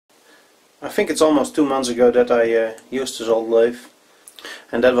I think it's almost 2 months ago that I used this old lathe,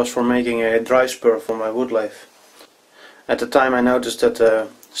 and that was for making a dry spur for my wood lathe. At the time I noticed that the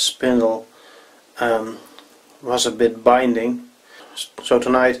spindle was a bit binding, so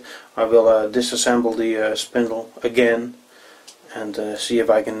tonight I will disassemble the spindle again and see if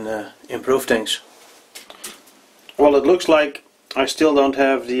I can improve things. Well, it looks like I still don't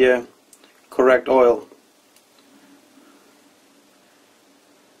have the correct oil.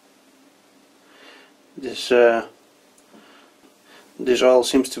 This oil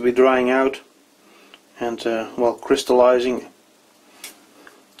seems to be drying out and well, crystallizing.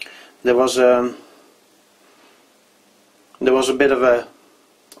 There was a bit of a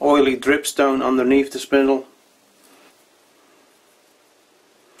oily dripstone underneath the spindle.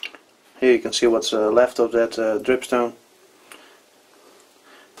 Here you can see what's left of that dripstone.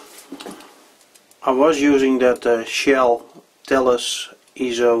 I was using that Shell Tellus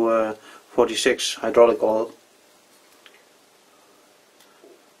ISO 46 hydraulic oil,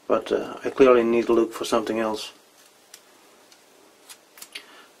 but I clearly need to look for something else.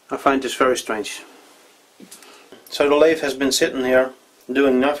 I find this very strange. So the lathe has been sitting here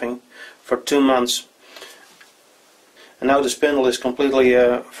doing nothing for 2 months, and now the spindle is completely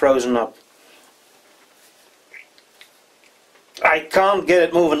frozen up. I can't get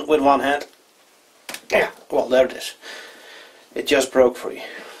it moving with one hand. Yeah, well, there it is. It just broke free.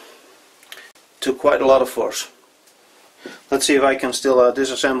 Took quite a lot of force. Let's see if I can still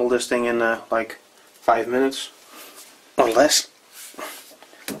disassemble this thing in like 5 minutes or less.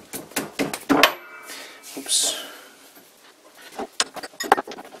 Oops.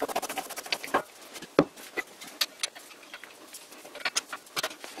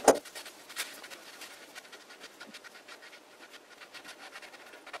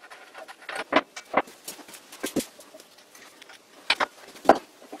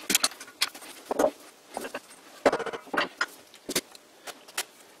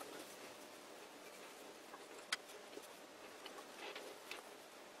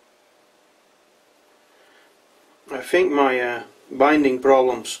 I think my binding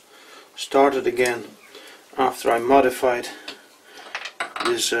problems started again after I modified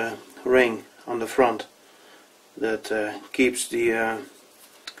this ring on the front that keeps the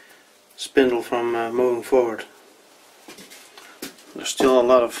spindle from moving forward. There's still a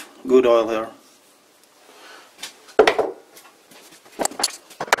lot of good oil here.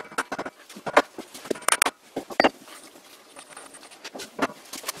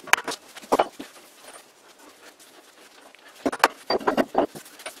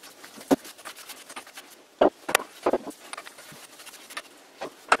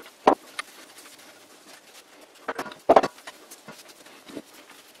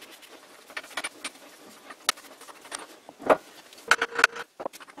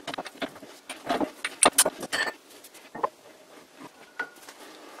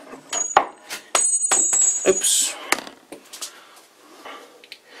 Oops.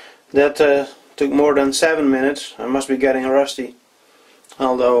 That took more than 7 minutes. I must be getting rusty.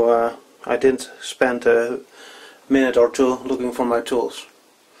 Although I did spend a minute or two looking for my tools.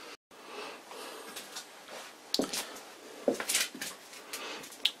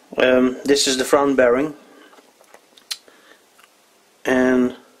 This is the front bearing.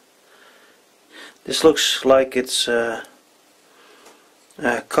 And this looks like it's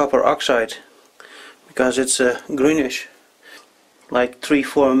copper oxide, because it's greenish, like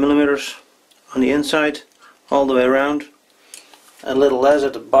 3-4 millimeters on the inside, all the way around, a little less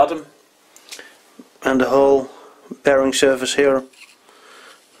at the bottom, and the whole bearing surface here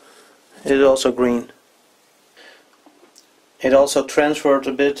is also green. It also transferred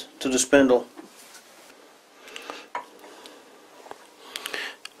a bit to the spindle.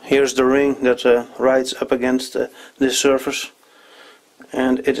 Here's the ring that rides up against this surface,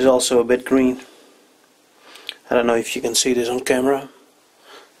 and it is also a bit green. I don't know if you can see this on camera.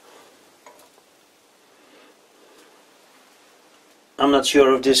 I'm not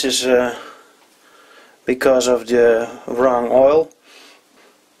sure if this is because of the wrong oil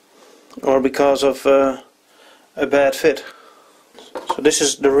or because of a bad fit. So this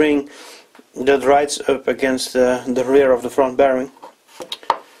is the ring that rides up against the rear of the front bearing,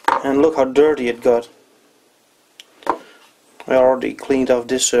 and look how dirty it got. I already cleaned off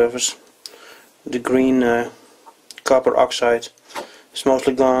this surface. The green copper oxide is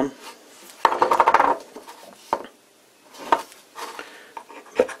mostly gone.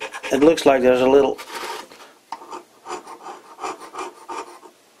 It looks like there's a little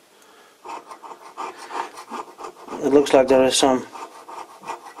it looks like there is some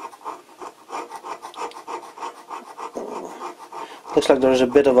Looks like there's a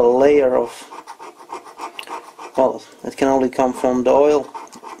bit of a layer of, well, it can only come from the oil.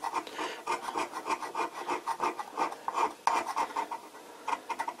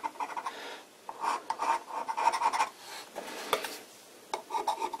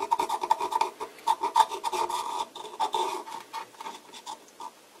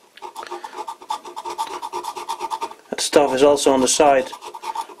 That stuff is also on the side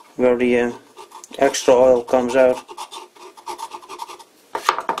where the extra oil comes out.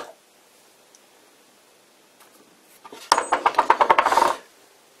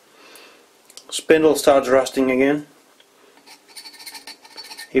 Spindle starts rusting again,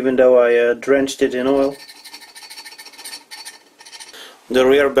 even though I drenched it in oil. The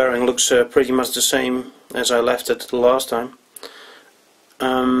rear bearing looks pretty much the same as I left it the last time.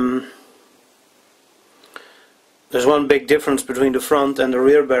 There's one big difference between the front and the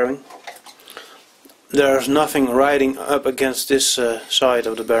rear bearing. There's nothing riding up against this side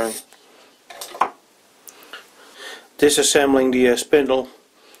of the bearing. Disassembling the spindle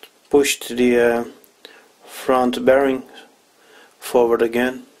pushed the front bearing forward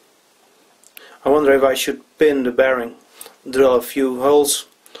again. I wonder if I should pin the bearing, drill a few holes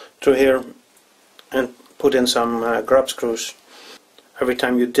through here and put in some grub screws. Every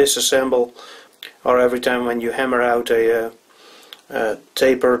time you disassemble, or every time when you hammer out a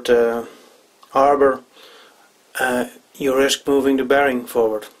tapered arbor, you risk moving the bearing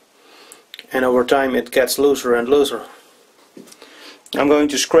forward, and over time it gets looser and looser. I'm going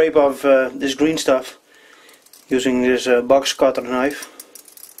to scrape off this green stuff using this box cutter knife.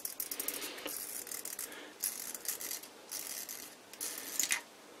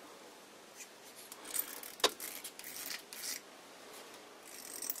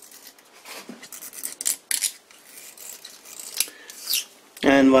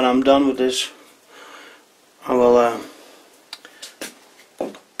 And when I'm done with this, I will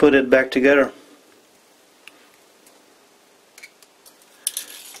put it back together.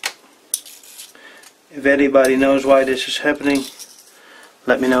 If anybody knows why this is happening,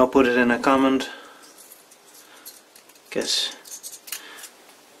 let me know, put it in a comment. Because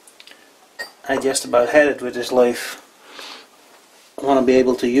I just about had it with this lathe. I want to be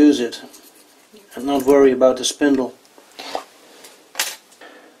able to use it and not worry about the spindle.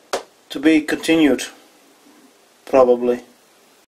 To be continued, probably.